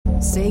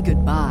Say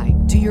goodbye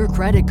to your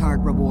credit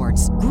card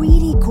rewards.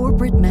 Greedy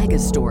corporate mega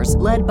stores,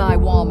 led by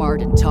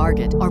Walmart and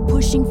Target, are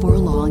pushing for a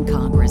law in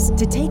Congress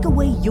to take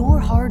away your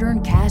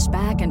hard-earned cash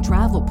back and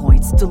travel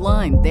points to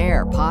line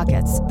their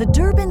pockets. The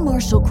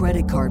Durbin-Marshall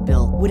credit card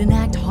bill would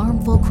enact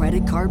harmful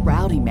credit card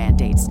routing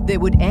mandates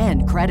that would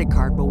end credit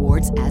card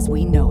rewards as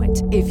we know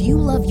it. If you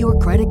love your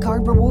credit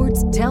card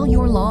rewards, tell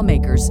your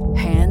lawmakers,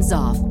 hands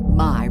off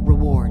my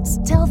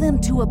rewards. Tell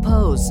them to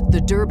oppose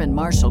the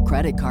Durbin-Marshall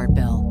credit card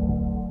bill.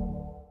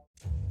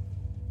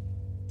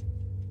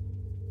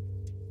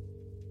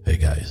 Hey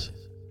guys,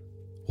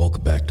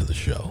 welcome back to the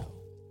show.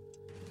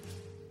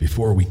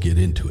 Before we get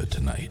into it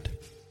tonight,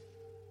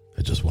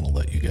 I just want to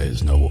let you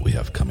guys know what we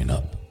have coming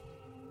up.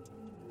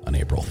 On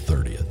April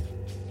 30th,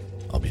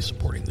 I'll be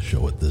supporting the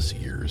show at this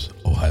year's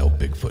Ohio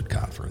Bigfoot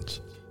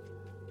Conference.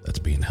 That's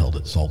being held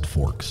at Salt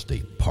Fork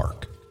State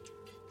Park.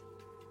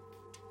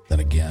 Then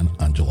again,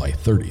 on July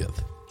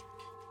 30th,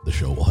 the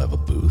show will have a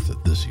booth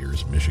at this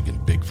year's Michigan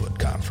Bigfoot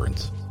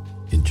Conference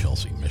in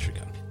Chelsea,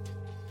 Michigan.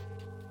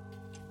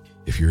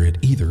 If you're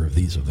at either of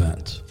these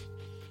events,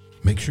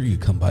 make sure you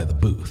come by the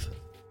booth,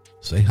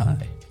 say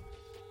hi,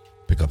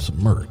 pick up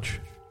some merch,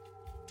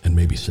 and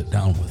maybe sit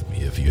down with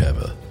me if you have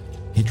an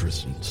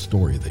interesting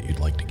story that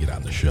you'd like to get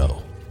on the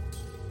show.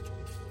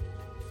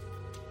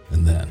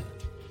 And then,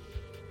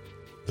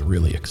 the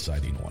really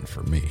exciting one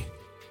for me,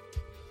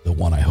 the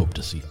one I hope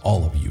to see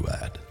all of you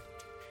at,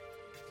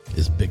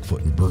 is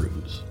Bigfoot and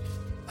Brews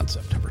on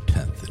September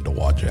 10th in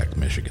Dowagiac,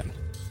 Michigan.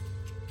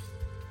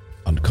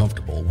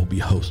 Uncomfortable will be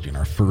hosting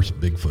our first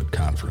Bigfoot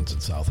conference in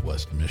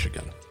Southwest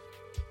Michigan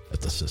at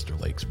the Sister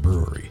Lakes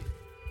Brewery.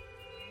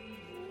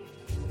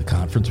 The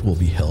conference will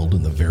be held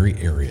in the very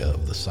area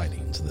of the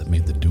sightings that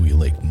made the Dewey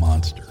Lake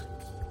Monster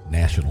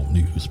national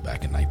news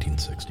back in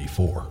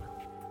 1964.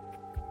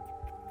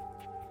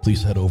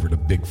 Please head over to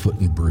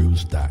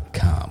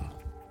bigfootandbrews.com.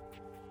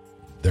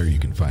 There you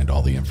can find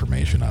all the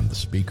information on the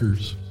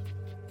speakers,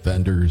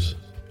 vendors,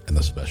 and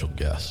the special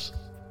guests.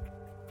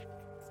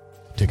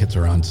 Tickets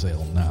are on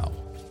sale now.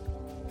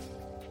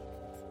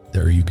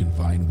 There you can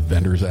find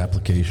vendors'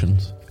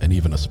 applications and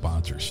even a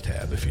sponsors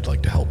tab if you'd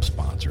like to help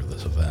sponsor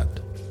this event.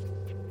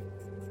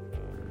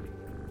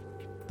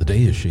 The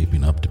day is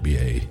shaping up to be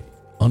a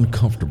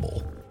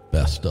uncomfortable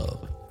best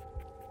of,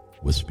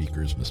 with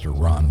speakers Mr.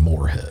 Ron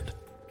Moorhead,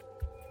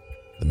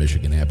 the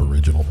Michigan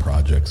Aboriginal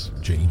Project's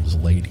James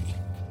Lady,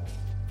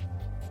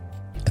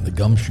 and the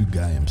gumshoe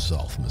guy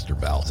himself, Mr.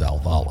 Val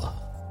Zalvala,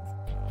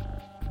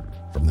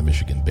 from the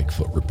Michigan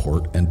Bigfoot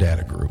Report and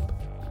Data Group.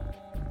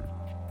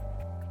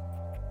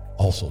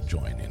 Also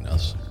joining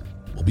us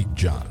will be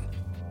John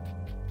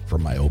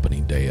from my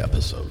opening day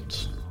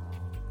episodes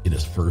in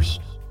his first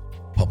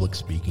public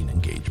speaking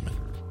engagement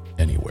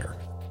anywhere.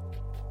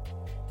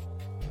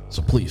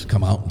 So please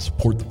come out and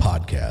support the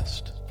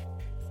podcast,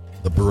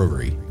 the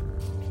brewery,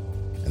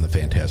 and the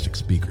fantastic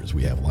speakers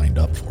we have lined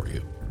up for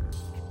you.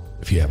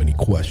 If you have any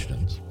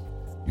questions,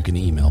 you can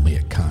email me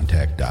at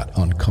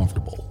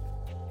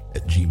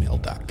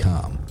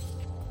contact.uncomfortable@gmail.com.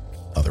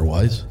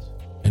 Otherwise,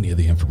 any of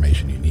the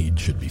information you need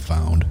should be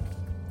found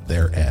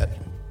there at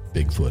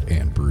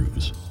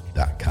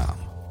bigfootandbrews.com.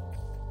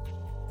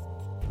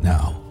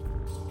 Now,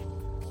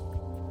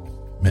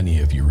 many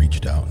of you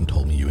reached out and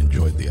told me you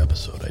enjoyed the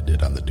episode I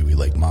did on the Dewey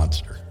Lake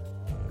Monster,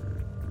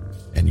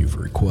 and you've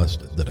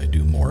requested that I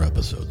do more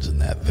episodes in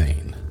that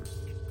vein.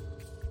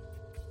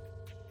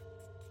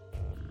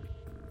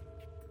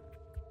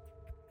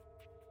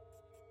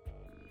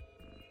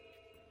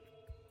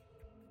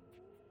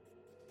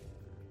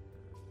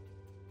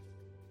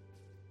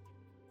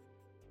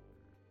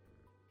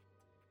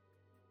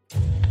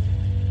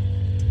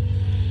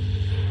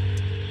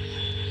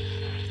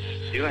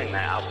 Doing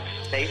that, I was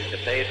face to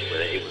face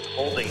with it. It was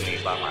holding me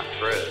by my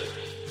throat,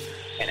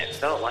 and it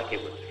felt like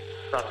it was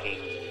sucking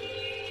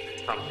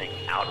something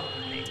out of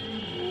me.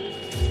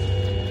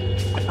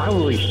 I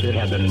probably should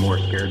have been more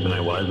scared than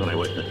I was when I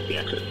witnessed the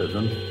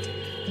exorcism.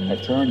 I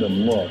turned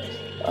and looked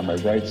on my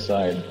right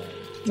side.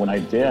 When I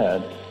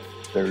did,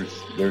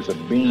 there's a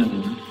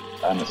beam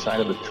on the side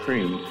of the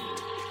tree,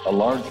 a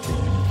large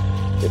beam.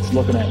 It's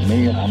looking at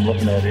me, and I'm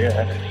looking at it.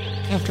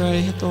 After I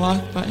hit the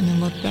lock button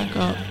and looked back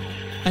up,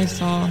 I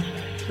saw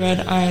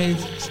red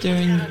eyes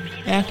staring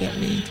back at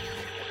me.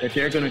 That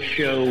they're going to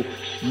show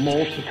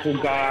multiple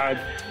gods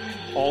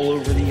all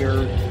over the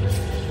earth,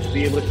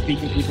 be able to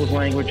speak in people's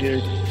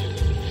languages,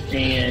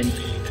 and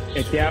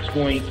at that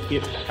point,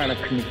 it kind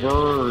of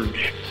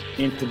converge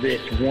into this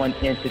one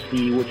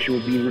entity, which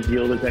will be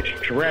revealed as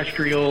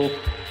extraterrestrial.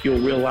 You'll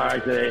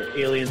realize that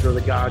aliens are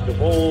the gods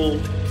of old,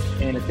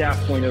 and at that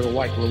point, it'll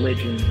wipe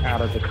religion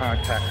out of the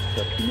context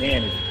of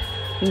humanity.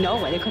 No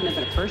way, it couldn't have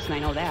been a person, I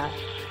know that.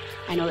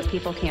 I know that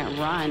people can't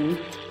run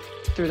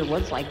through the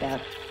woods like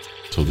that.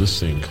 So this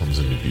thing comes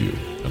into view,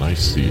 and I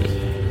see it.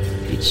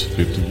 It's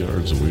 50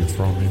 yards away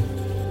from me.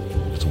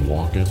 It's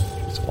walking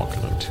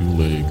on two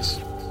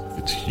legs.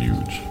 It's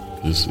huge.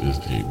 This is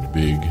a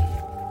big,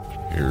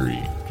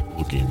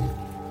 hairy-looking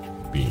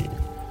being.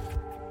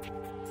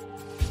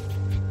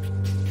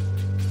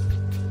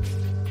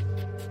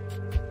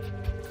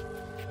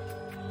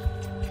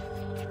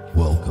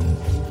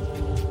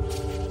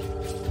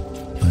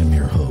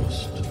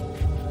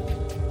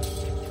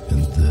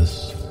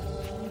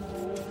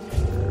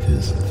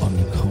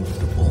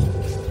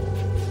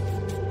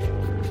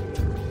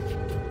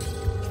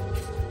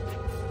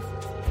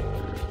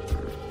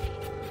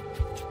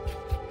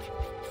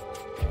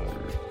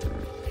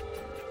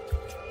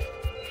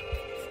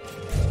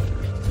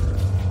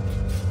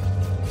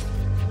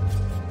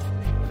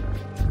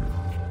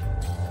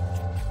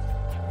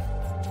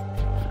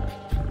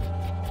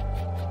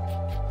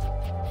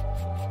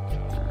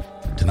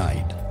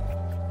 Tonight,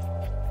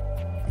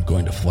 I'm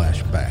going to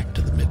flash back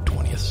to the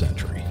mid-20th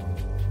century,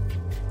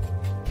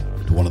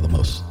 to one of the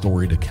most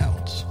storied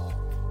accounts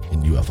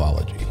in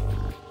ufology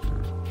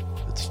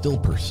that still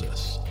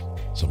persists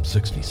some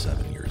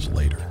 67 years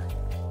later.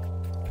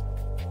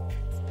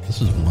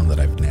 This is one that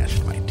I've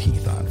gnashed my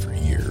teeth on for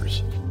years,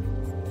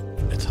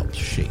 and it's helped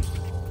shape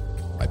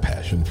my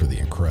passion for the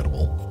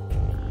incredible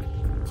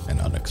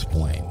and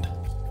unexplained.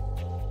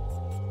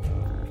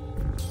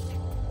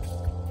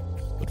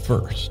 But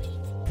first,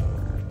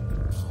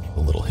 a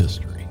little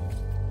history.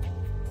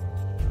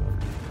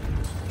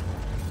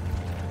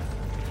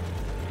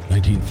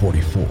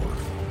 1944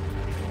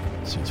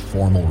 sees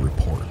formal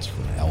reports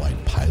from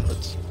Allied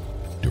pilots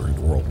during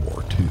World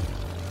War II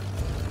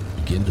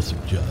begin to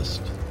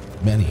suggest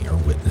many are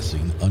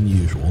witnessing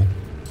unusual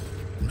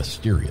and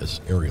mysterious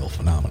aerial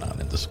phenomenon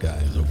in the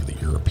skies over the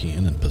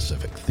European and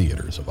Pacific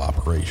theaters of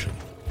operation.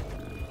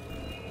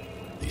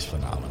 These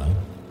phenomena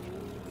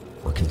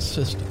were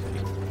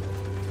consistently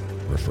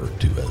referred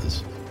to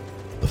as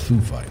the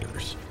Foo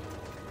Fighters.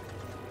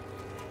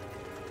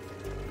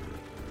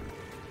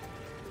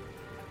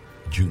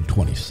 June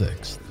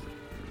 26,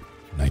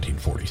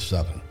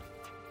 1947.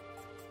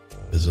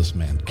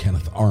 Businessman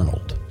Kenneth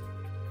Arnold,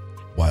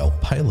 while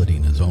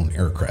piloting his own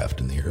aircraft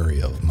in the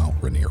area of Mount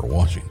Rainier,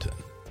 Washington,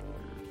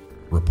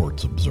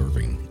 reports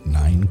observing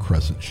 9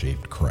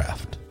 crescent-shaped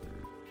craft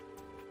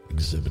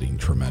exhibiting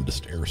tremendous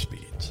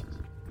airspeeds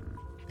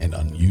and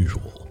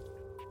unusual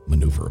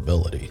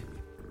maneuverability.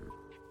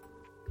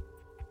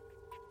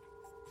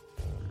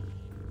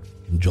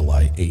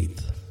 July 8,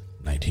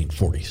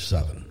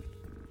 1947,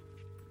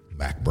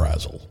 Mac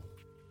Brazel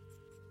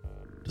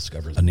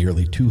discovers a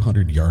nearly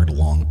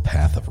 200-yard-long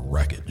path of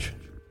wreckage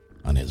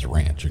on his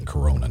ranch in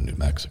Corona, New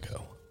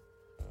Mexico.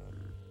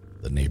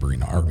 The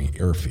neighboring Army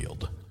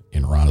airfield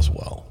in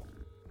Roswell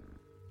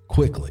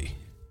quickly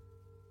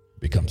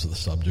becomes the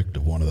subject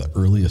of one of the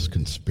earliest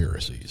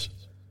conspiracies.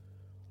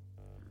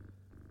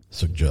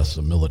 Suggests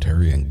a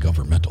military and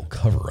governmental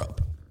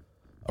cover-up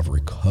of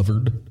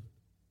recovered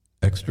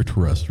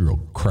extraterrestrial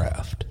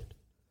craft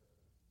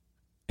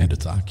and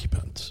its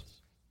occupants.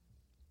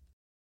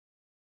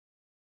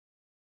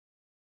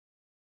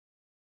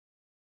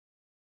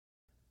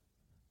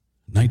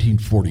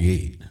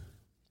 "1948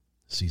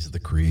 sees the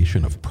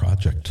creation of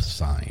Project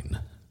Sign,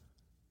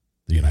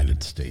 the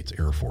United States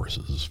Air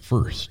Force's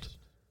first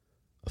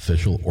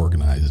official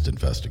organized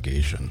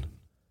investigation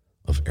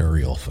of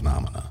aerial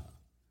phenomena,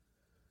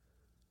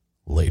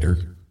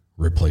 later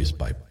replaced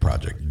by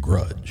Project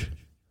Grudge,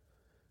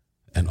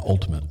 and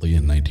ultimately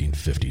in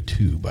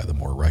 1952 by the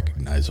more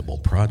recognizable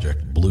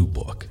Project Blue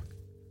Book,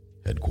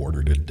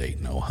 headquartered in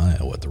Dayton,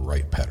 Ohio at the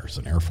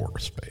Wright-Patterson Air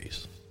Force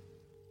Base.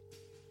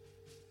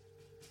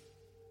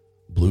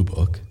 Blue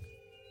Book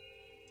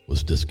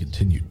was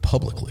discontinued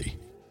publicly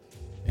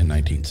in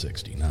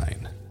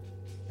 1969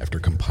 after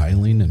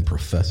compiling and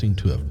professing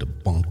to have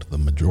debunked the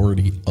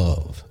majority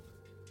of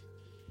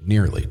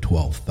nearly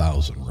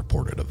 12,000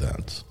 reported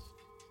events.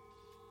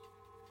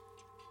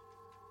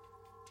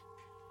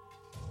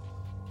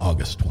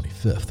 August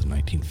 25th,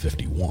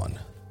 1951,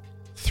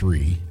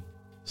 3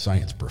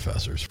 science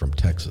professors from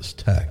Texas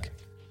Tech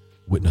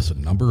witness a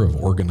number of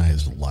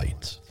organized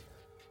lights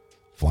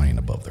flying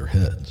above their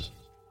heads.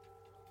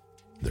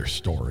 Their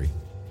story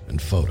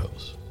and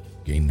photos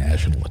gain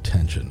national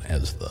attention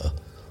as the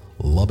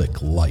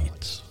Lubbock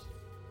Lights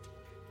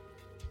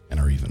and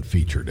are even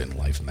featured in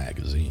Life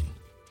magazine.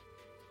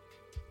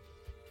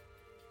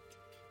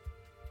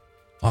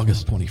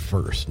 August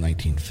 21st,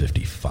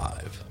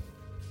 1955,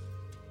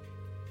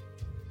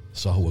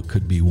 saw what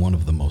could be one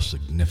of the most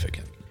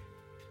significant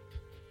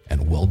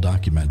and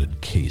well-documented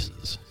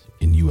cases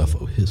in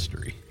UFO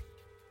history.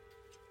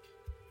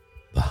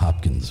 The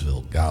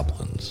Hopkinsville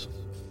Goblins,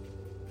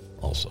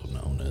 also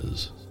known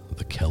as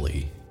the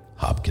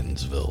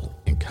Kelly-Hopkinsville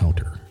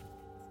Encounter.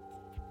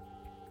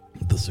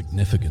 The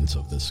significance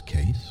of this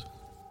case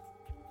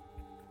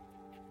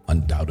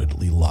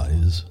undoubtedly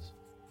lies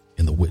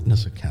in the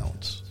witness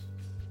accounts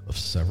of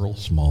several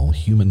small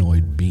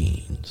humanoid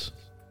beings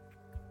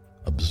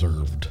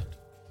observed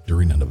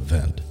during an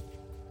event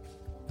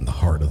in the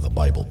heart of the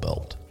Bible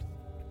Belt.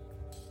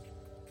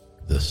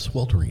 This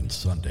sweltering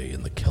Sunday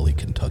in the Kelly,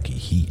 Kentucky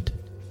heat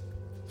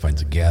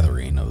finds a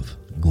gathering of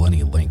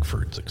Glennie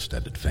Lankford's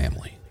extended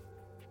family.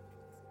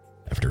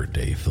 After a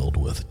day filled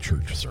with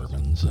church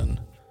sermons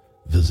and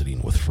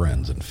visiting with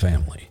friends and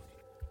family,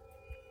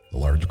 the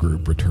large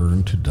group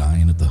returned to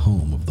dine at the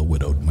home of the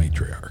widowed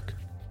matriarch.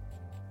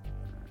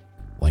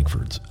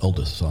 Lankford's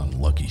eldest son,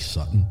 Lucky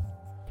Sutton,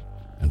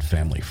 and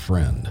family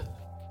friend,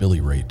 Billy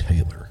Ray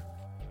Taylor,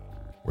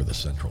 were the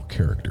central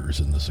characters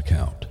in this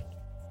account.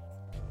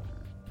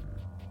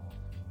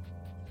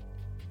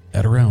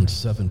 At around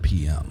 7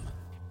 p.m.,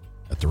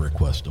 at the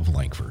request of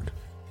Lankford,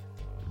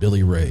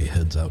 Billy Ray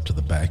heads out to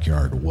the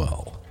backyard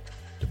well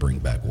to bring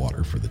back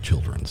water for the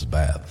children's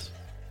baths.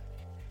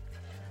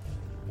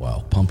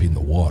 While pumping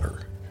the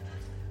water,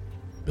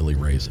 Billy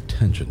Ray's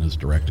attention is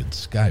directed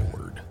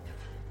skyward,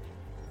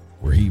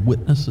 where he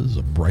witnesses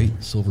a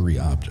bright silvery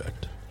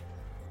object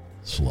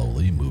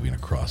slowly moving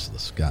across the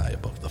sky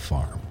above the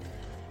farm.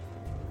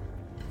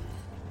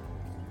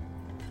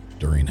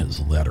 During his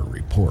latter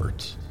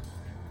reports,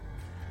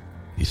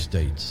 he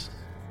states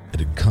it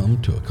had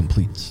come to a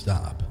complete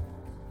stop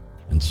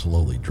and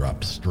slowly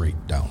dropped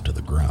straight down to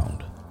the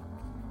ground.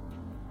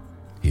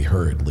 He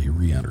hurriedly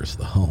re-enters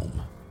the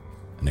home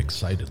and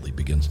excitedly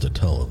begins to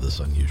tell of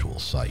this unusual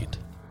sight.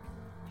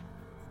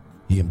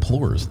 He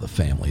implores the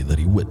family that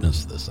he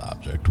witnessed this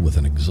object with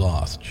an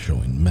exhaust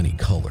showing many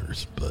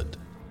colors, but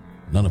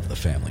none of the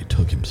family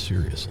took him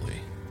seriously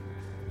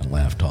and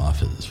laughed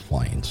off his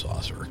flying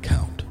saucer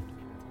account.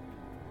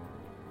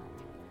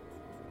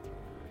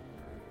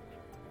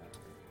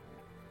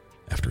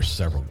 After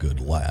several good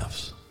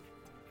laughs,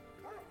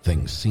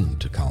 things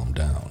seemed to calm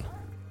down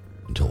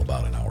until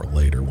about an hour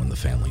later when the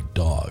family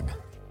dog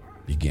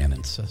began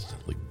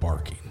incessantly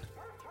barking.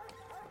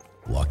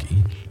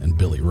 Lucky and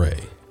Billy Ray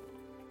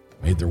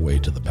made their way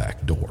to the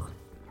back door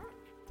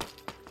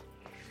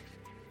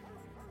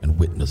and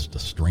witnessed a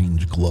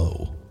strange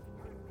glow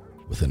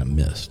within a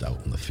mist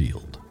out in the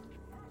field.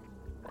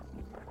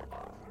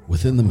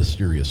 Within the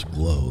mysterious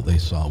glow, they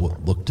saw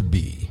what looked to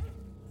be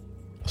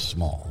a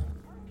small,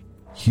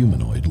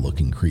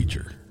 humanoid-looking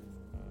creature.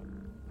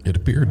 It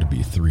appeared to be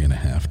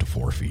 3.5 to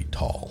 4 feet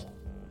tall,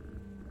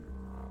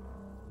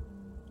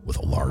 with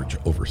a large,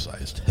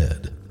 oversized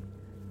head,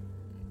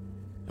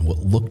 and what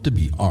looked to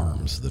be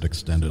arms that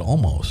extended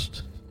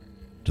almost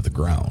to the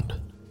ground.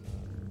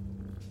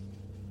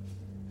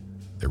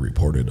 They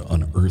reported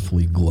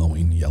unearthly,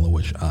 glowing,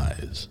 yellowish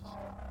eyes,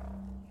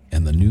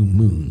 and the new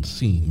moon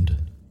seemed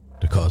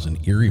to cause an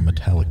eerie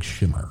metallic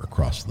shimmer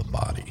across the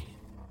body,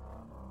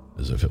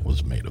 as if it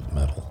was made of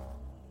metal.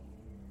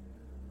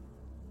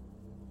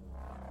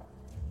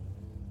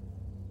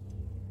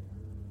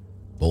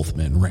 Both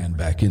men ran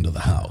back into the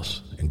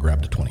house and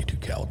grabbed a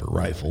 .22 caliber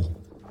rifle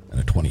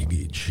and a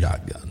 20-gauge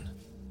shotgun,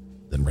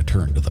 then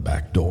returned to the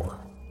back door.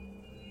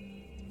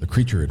 The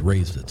creature had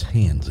raised its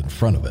hands in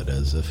front of it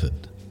as if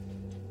it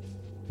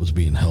was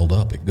being held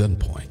up at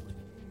gunpoint,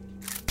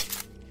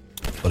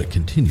 but it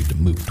continued to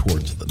move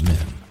towards the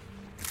men.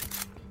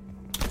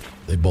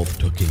 They both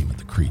took aim at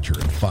the creature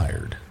and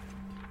fired.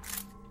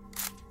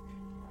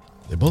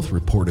 They both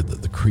reported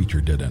that the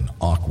creature did an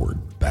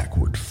awkward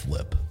backward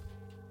flip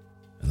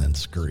and then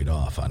scurried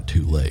off on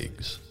 2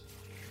 legs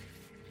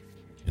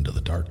into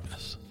the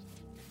darkness.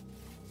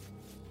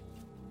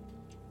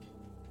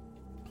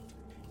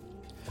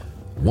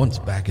 Once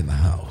back in the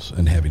house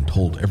and having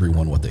told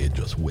everyone what they had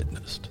just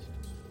witnessed,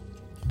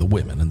 the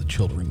women and the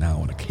children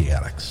now in a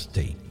chaotic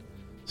state,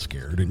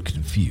 scared and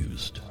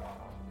confused.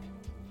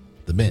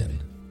 The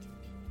men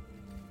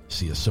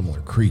see a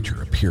similar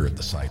creature appear at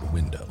the side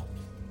window.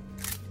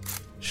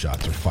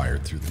 Shots are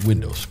fired through the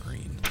window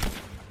screen,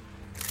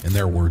 in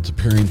their words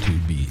appearing to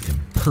be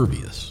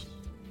impervious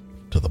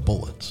to the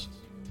bullets.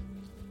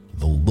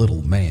 The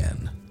little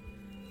man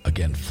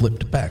again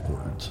flipped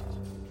backwards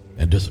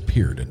and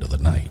disappeared into the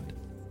night.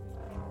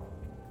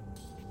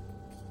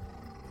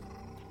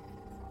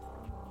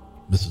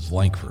 Mrs.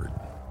 Langford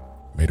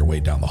made her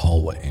way down the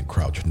hallway and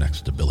crouched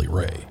next to Billy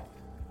Ray,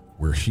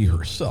 where she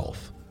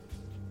herself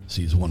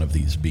sees one of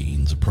these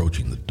beings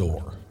approaching the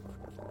door.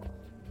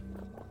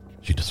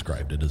 She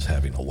described it as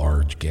having a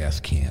large gas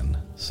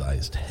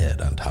can-sized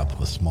head on top of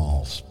a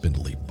small,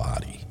 spindly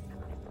body,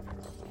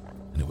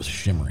 and it was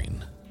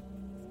shimmering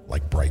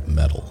like bright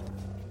metal.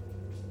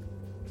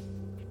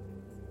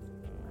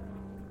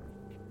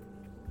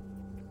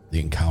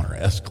 The encounter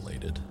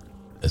escalated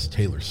as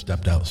Taylor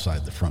stepped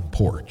outside the front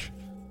porch,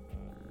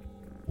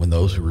 when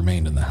those who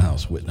remained in the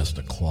house witnessed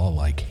a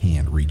claw-like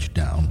hand reach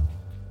down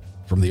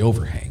from the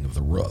overhang of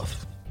the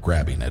roof,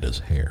 grabbing at his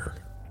hair.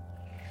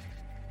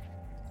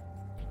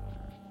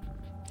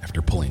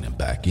 After pulling him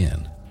back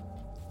in,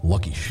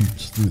 Lucky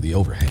shoots through the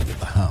overhang of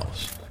the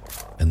house,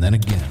 and then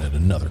again at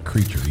another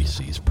creature he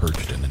sees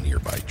perched in a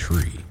nearby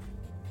tree.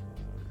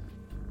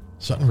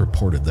 Sutton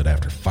reported that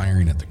after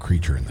firing at the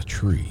creature in the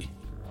tree,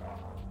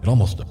 it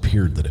almost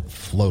appeared that it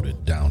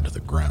floated down to the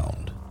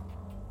ground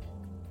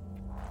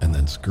and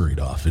then scurried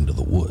off into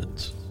the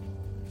woods.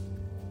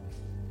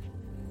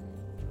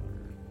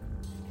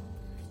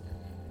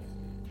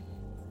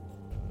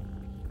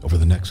 Over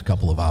the next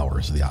couple of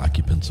hours, the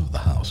occupants of the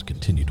house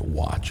continued to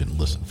watch and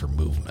listen for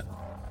movement,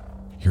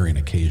 hearing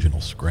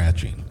occasional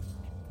scratching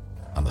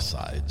on the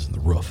sides and the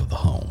roof of the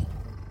home.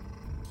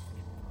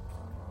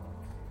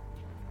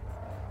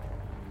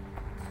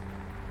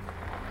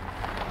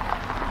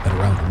 At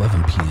around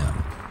 11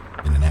 p.m.,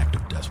 in an act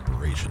of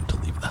desperation to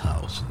leave the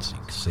house and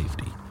seek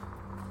safety,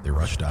 they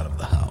rushed out of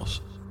the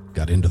house,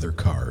 got into their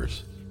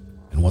cars,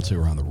 and once they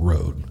were on the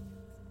road,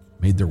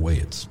 made their way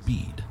at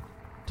speed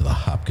to the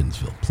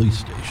Hopkinsville police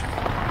station.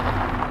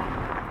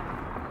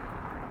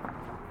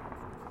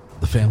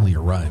 The family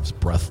arrives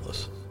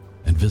breathless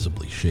and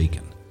visibly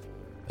shaken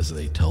as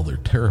they tell their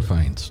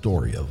terrifying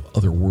story of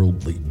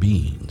otherworldly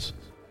beings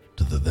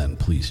to the then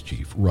police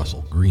chief,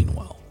 Russell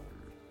Greenwell.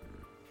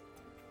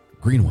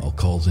 Greenwell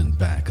calls in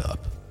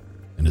backup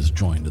and is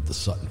joined at the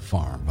Sutton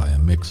farm by a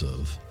mix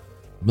of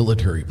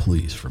military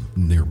police from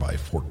nearby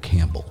Fort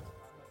Campbell,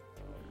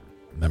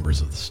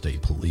 members of the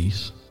state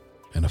police,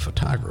 and a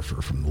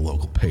photographer from the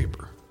local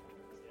paper.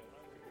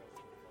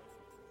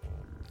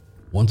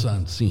 Once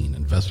on scene,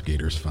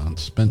 investigators found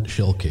spent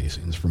shell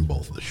casings from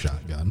both the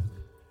shotgun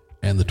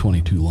and the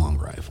 .22 long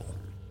rifle,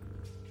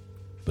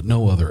 but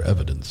no other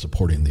evidence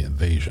supporting the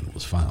invasion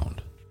was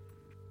found.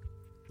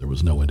 There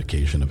was no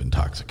indication of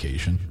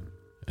intoxication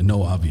and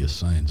no obvious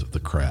signs of the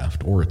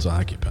craft or its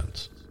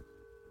occupants.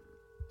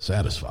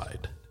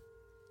 Satisfied,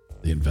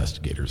 the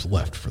investigators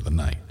left for the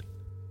night.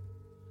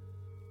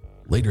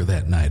 Later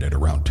that night at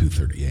around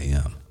 2:30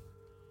 a.m.,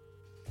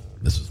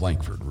 Mrs.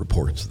 Langford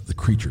reports that the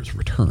creatures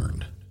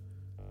returned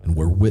and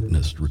were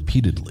witnessed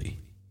repeatedly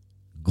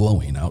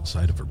glowing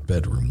outside of her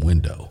bedroom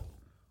window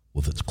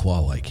with its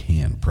claw-like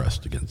hand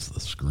pressed against the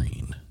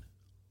screen.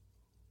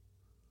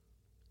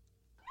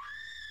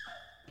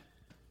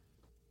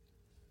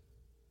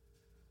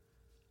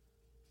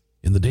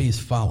 In the days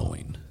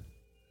following,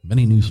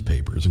 many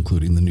newspapers,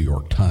 including the New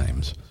York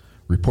Times,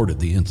 reported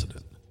the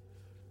incident.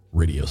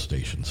 Radio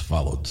stations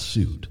followed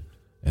suit,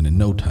 and in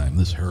no time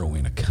this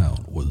harrowing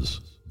account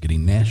was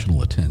getting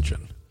national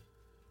attention.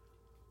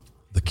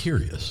 The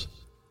curious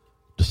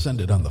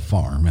descended on the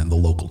farm and the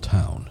local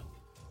town.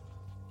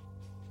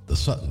 The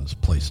Suttons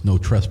placed no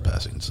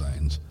trespassing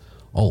signs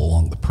all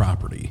along the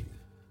property,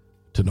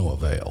 to no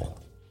avail.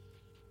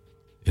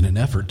 In an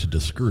effort to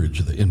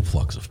discourage the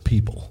influx of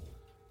people,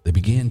 they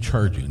began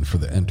charging for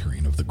the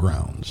entering of the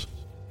grounds,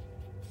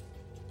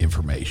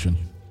 information,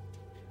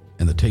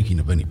 and the taking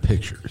of any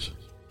pictures.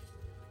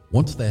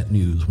 Once that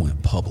news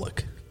went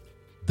public,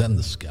 then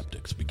the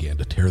skeptics began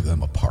to tear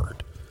them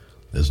apart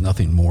as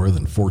nothing more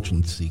than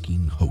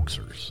fortune-seeking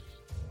hoaxers.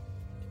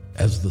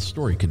 As the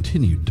story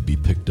continued to be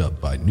picked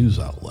up by news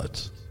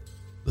outlets,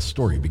 the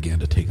story began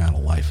to take on a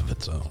life of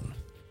its own.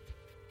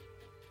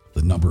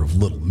 The number of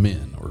little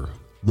men or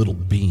little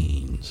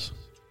beings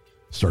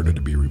started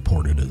to be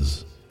reported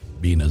as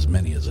being as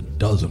many as a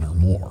dozen or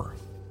more.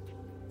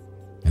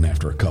 And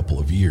after a couple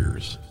of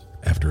years,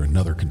 after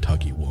another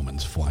Kentucky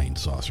woman's flying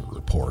saucer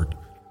report,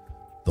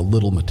 the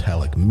little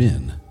metallic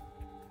men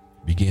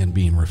began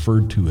being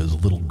referred to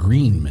as little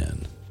green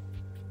men,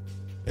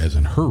 as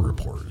in her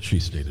report she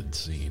stated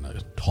seeing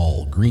a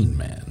tall green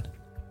man.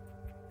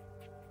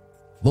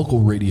 Local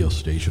radio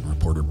station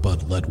reporter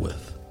Bud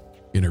Ledwith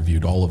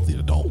interviewed all of the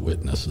adult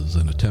witnesses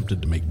and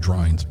attempted to make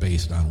drawings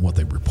based on what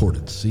they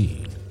reported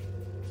seeing.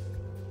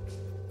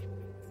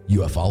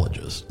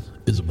 Ufologist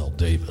Isabel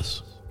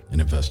Davis, an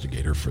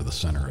investigator for the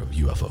Center of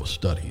UFO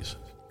Studies,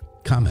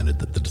 commented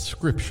that the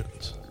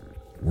descriptions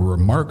were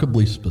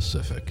remarkably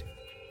specific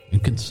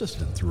and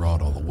consistent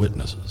throughout all the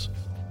witnesses.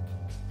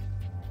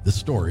 The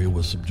story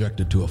was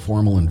subjected to a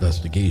formal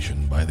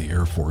investigation by the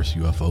Air Force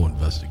UFO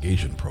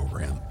Investigation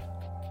Program,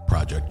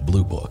 Project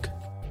Blue Book.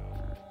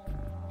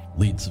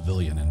 Lead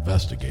civilian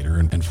investigator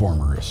and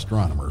former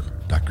astronomer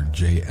Dr.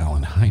 J.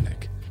 Allen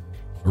Hynek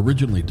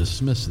originally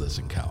dismissed this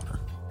encounter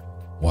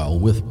while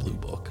with Blue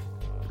Book.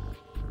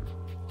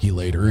 He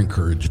later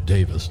encouraged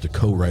Davis to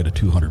co-write a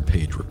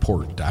 200-page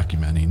report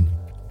documenting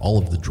all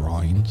of the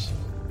drawings,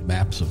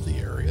 maps of the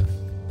area,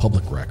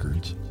 public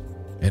records,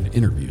 and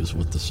interviews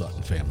with the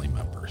Sutton family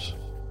members.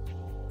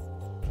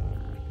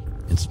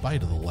 In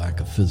spite of the lack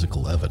of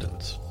physical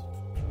evidence,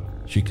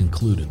 she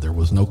concluded there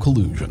was no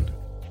collusion,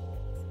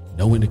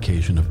 no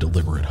indication of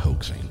deliberate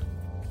hoaxing,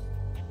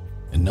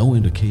 and no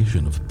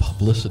indication of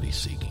publicity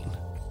seeking.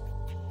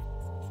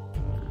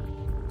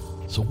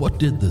 So what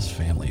did this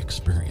family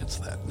experience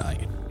that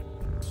night?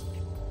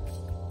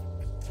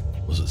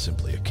 Was it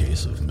simply a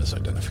case of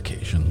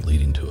misidentification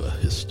leading to a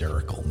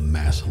hysterical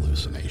mass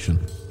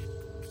hallucination?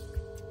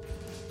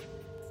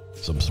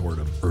 Some sort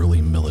of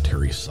early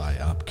military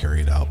psyop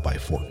carried out by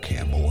Fort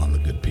Campbell on the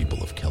good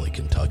people of Kelly,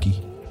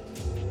 Kentucky?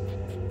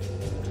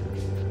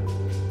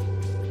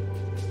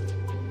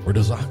 Or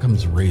does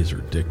Occam's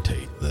razor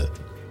dictate that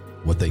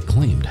what they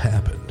claimed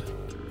happened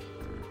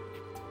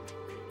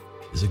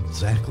is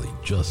exactly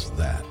just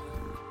that?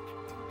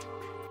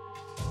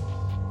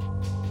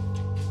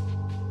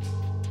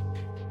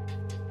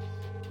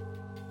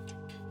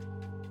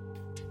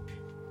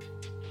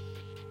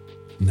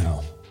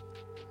 Now,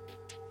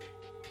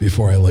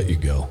 before I let you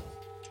go,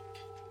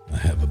 I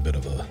have a bit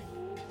of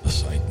a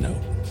side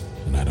note,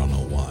 and I don't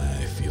know why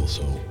I feel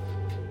so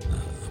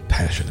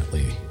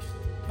passionately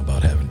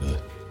about having to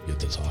get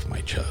this off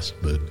my chest,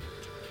 but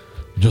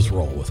just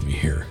roll with me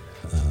here.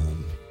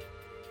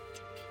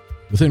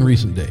 Within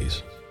recent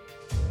days,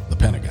 the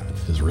Pentagon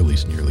has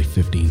released nearly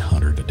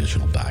 1,500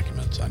 additional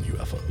documents on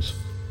UFOs.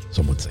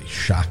 Some would say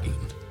shocking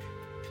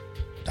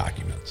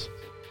documents.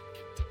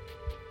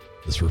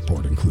 This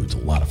report includes a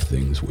lot of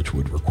things which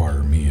would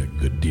require me a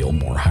good deal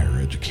more higher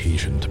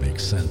education to make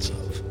sense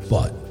of.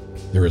 But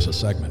there is a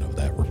segment of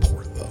that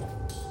report, though.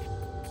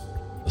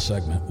 A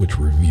segment which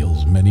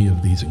reveals many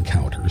of these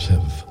encounters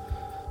have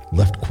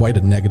left quite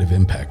a negative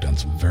impact on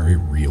some very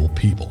real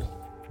people.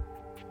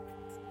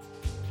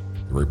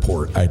 The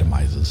report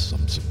itemizes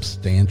some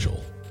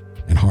substantial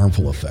and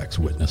harmful effects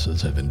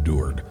witnesses have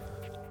endured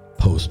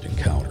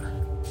post-encounter,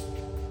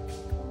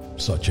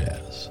 such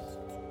as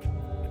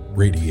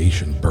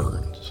radiation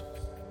burns,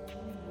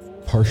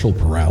 partial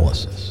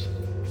paralysis,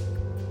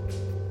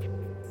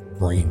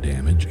 brain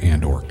damage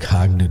and or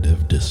cognitive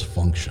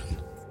dysfunction,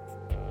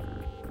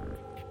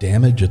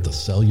 damage at the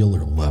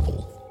cellular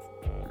level,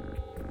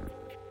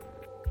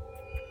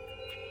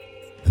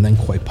 and then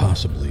quite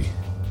possibly,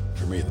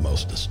 for me the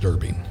most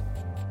disturbing,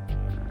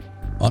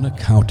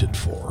 unaccounted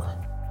for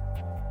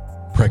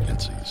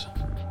pregnancies.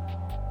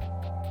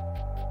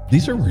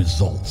 These are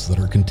results that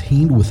are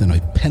contained within a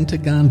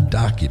Pentagon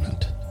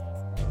document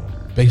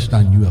based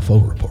on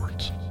UFO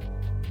reports.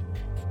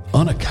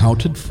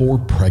 Unaccounted for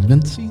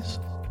pregnancies?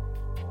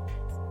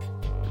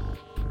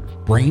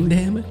 Brain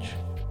damage?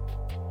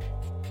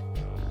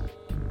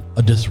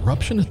 A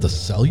disruption at the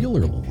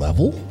cellular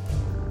level?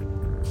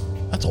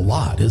 That's a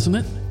lot, isn't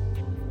it?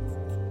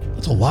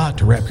 That's a lot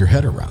to wrap your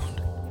head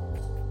around.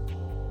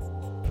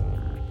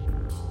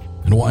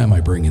 And why am I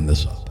bringing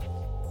this up?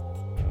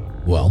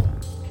 Well,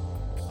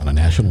 on a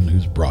national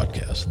news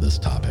broadcast, this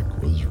topic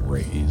was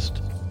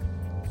raised,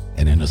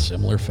 and in a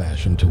similar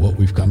fashion to what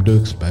we've come to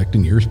expect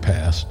in years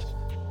past,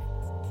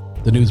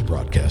 the news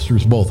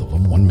broadcasters, both of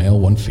them, one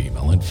male, one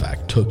female, in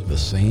fact, took the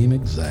same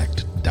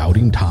exact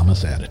doubting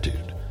Thomas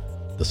attitude,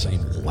 the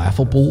same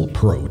laughable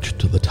approach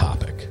to the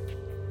topic.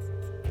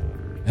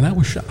 And I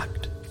was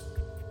shocked.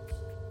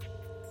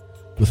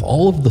 With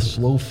all of the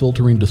slow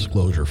filtering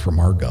disclosure from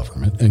our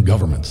government and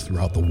governments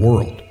throughout the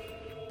world,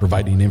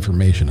 providing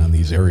information on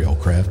these aerial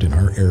craft in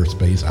our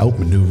airspace,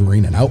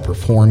 outmaneuvering and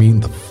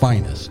outperforming the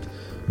finest,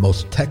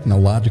 most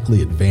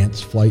technologically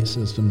advanced flight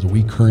systems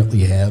we currently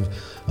have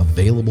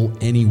available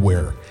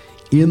anywhere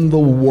in the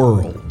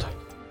world.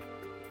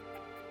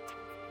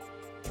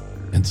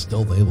 And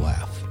still they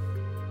laugh.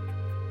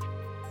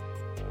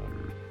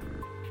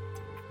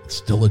 It's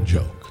still a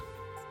joke.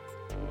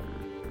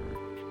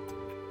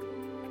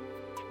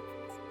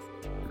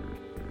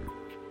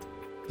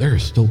 There are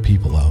still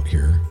people out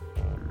here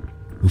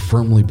who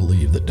firmly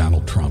believe that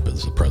Donald Trump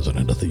is the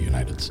President of the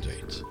United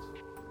States.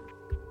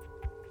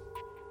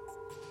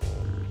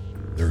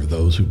 There are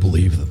those who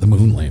believe that the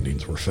moon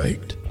landings were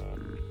faked,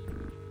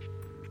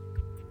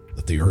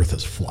 that the earth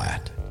is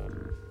flat,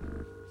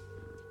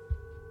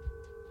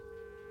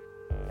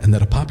 and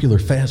that a popular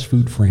fast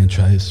food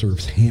franchise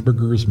serves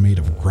hamburgers made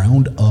of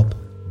ground-up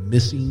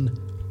missing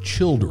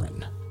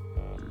children.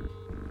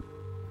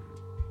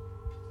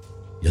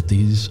 Yet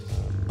these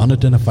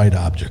unidentified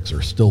objects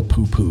are still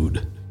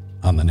poo-pooed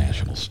on the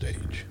national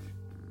stage,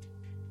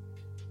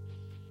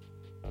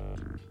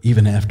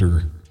 even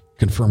after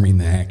confirming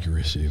the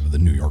accuracy of the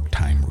New York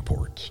Times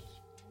reports.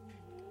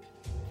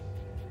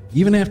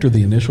 Even after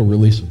the initial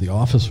release of the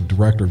Office of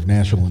Director of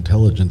National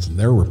Intelligence in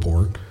their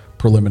report,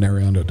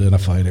 Preliminary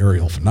Unidentified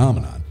Aerial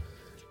Phenomenon,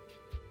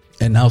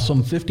 and now some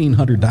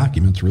 1,500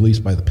 documents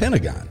released by the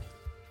Pentagon,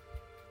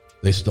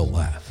 they still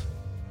laugh.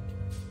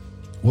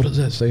 What does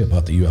that say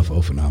about the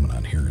UFO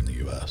phenomenon here in the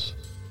U.S.?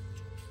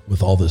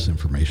 With all this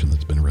information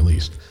that's been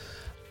released,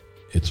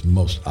 it's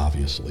most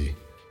obviously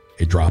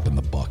a drop in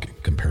the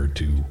bucket compared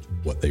to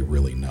what they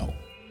really know.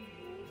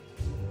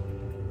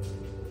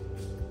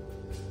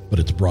 But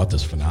it's brought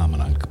this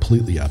phenomenon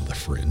completely out of the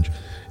fringe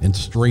and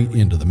straight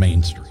into the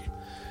mainstream.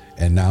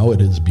 And now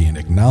it is being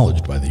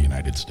acknowledged by the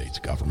United States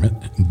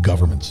government and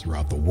governments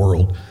throughout the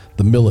world,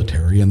 the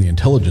military and the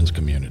intelligence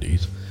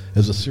communities,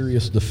 as a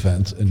serious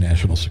defense and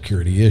national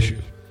security issue.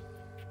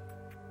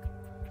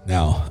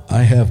 Now,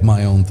 I have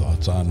my own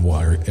thoughts on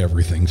why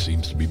everything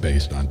seems to be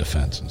based on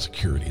defense and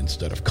security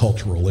instead of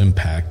cultural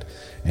impact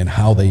and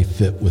how they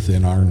fit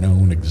within our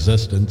known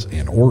existence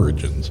and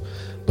origins,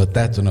 but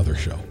that's another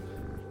show.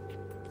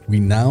 We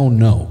now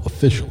know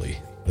officially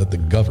that the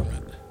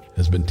government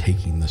has been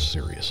taking this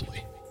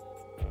seriously.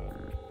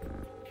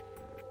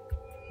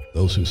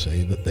 Those who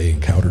say that they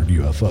encountered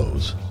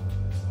UFOs,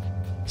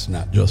 it's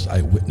not just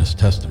eyewitness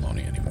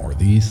testimony anymore.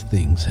 These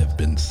things have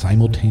been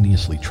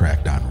simultaneously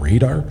tracked on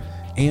radar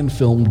and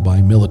filmed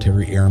by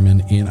military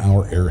airmen in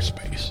our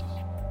airspace.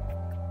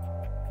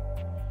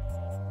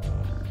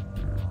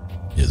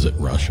 Is it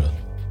Russia?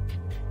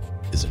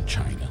 Is it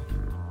China?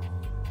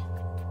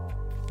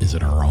 Is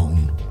it our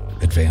own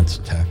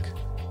advanced tech?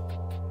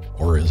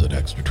 Or is it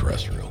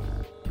extraterrestrial?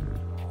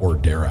 Or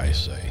dare I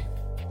say,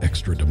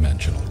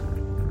 extra-dimensional?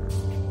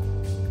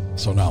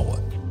 So now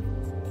what?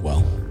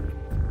 Well,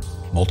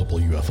 multiple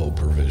UFO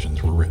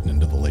provisions were written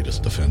into the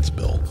latest defense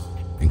bill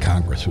in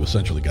Congress, who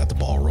essentially got the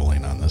ball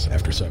rolling on this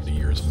after 70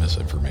 years of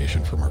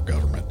misinformation from our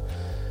government,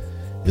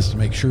 is to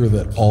make sure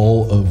that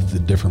all of the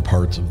different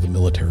parts of the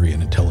military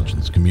and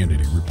intelligence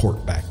community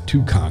report back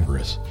to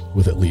Congress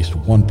with at least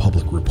one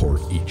public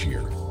report each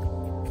year.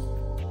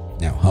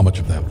 Now, how much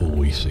of that will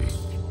we see?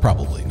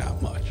 Probably not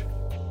much,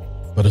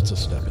 but it's a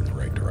step in the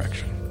right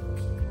direction.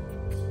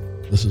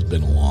 This has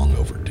been long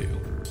overdue.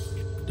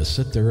 To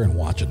sit there and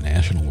watch a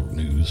national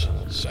news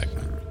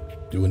segment,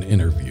 do an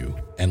interview,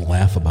 and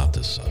laugh about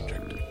this subject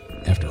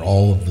after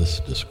all of this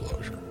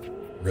disclosure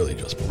really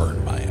just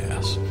burned my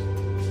ass.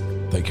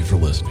 Thank you for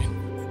listening,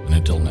 and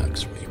until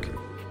next week,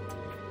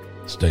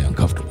 Stay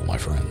uncomfortable, my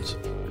friends.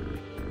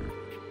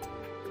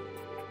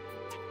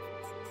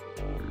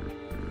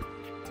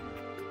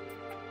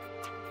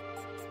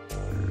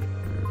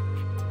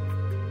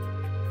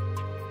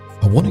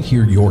 I want to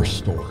hear your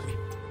story.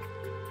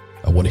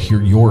 I want to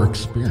hear your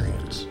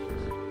experience.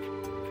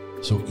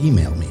 So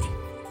email me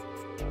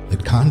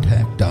at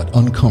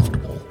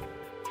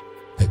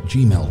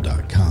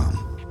contact.uncomfortable@gmail.com.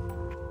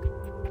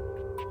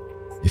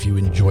 If you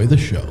enjoy the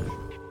show,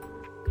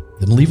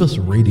 then leave us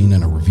a rating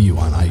and a review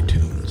on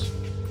iTunes.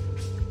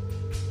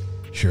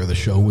 Share the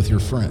show with your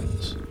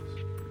friends.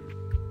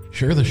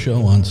 Share the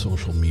show on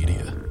social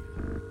media.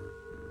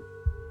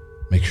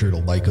 Make sure to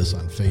like us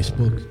on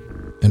Facebook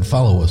and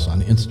follow us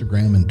on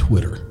Instagram and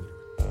Twitter,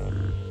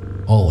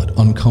 all at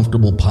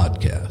Uncomfortable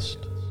Podcast.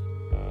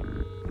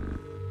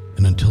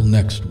 And until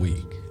next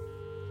week,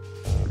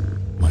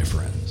 my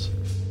friends,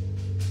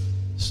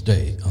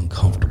 stay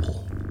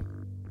uncomfortable.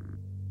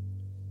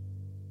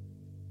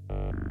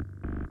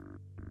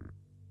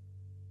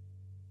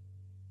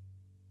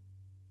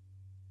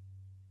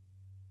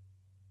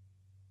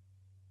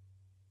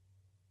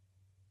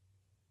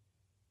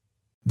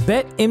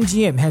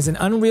 BetMGM has an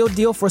unreal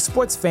deal for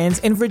sports fans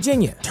in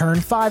Virginia. Turn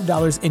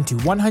 $5 into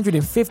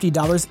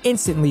 $150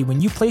 instantly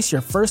when you place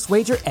your first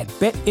wager at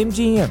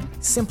BetMGM.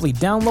 Simply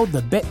download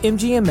the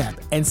BetMGM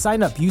app and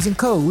sign up using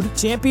code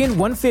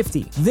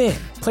Champion150. Then,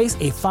 place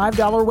a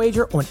 $5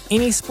 wager on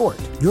any sport.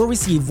 You'll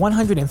receive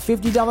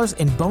 $150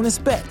 in bonus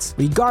bets,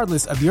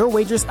 regardless of your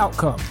wager's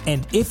outcome.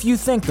 And if you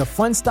think the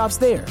fun stops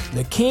there,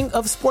 the King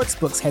of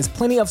Sportsbooks has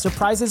plenty of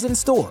surprises in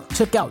store.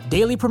 Check out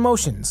daily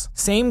promotions,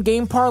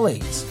 same-game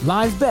parlays,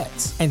 live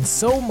bets, and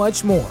so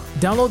much more.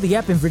 Download the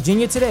app in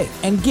Virginia today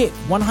and get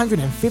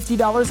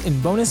 $150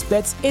 in bonus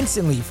bets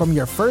instantly from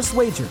your first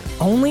wager.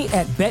 Only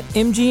at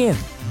BetMGM.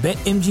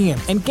 BetMGM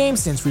and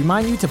GameSense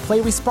remind you to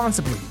play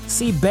responsibly.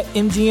 See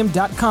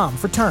BetMGM.com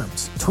for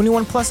terms.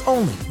 21 plus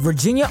only.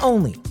 Virginia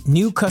only.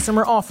 New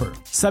customer offer.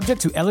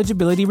 Subject to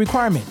eligibility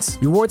requirements.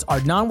 Rewards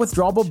are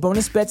non-withdrawable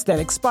bonus bets that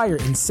expire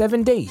in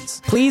 7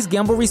 days. Please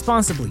gamble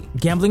responsibly.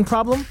 Gambling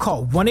problem?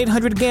 Call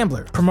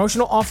 1-800-GAMBLER.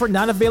 Promotional offer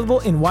not available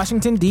in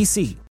Washington,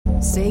 D.C.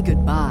 Say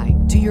goodbye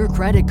to your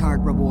credit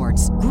card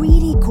rewards.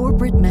 Greedy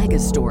corporate mega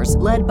stores,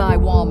 led by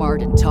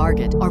Walmart and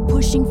Target, are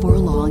pushing for a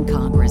law in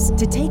Congress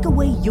to take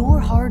away your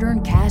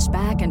hard-earned cash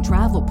back and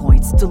travel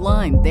points to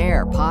line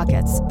their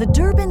pockets. The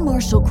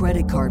Durbin-Marshall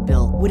credit card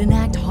bill would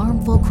enact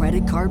harmful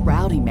credit card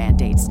routing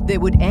mandates that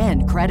would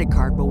end credit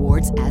card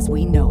rewards as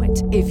we know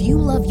it. If you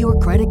love your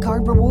credit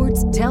card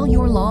rewards, tell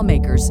your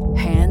lawmakers,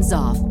 hands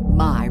off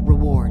my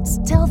rewards.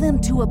 Tell them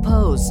to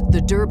oppose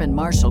the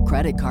Durbin-Marshall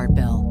credit card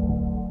bill.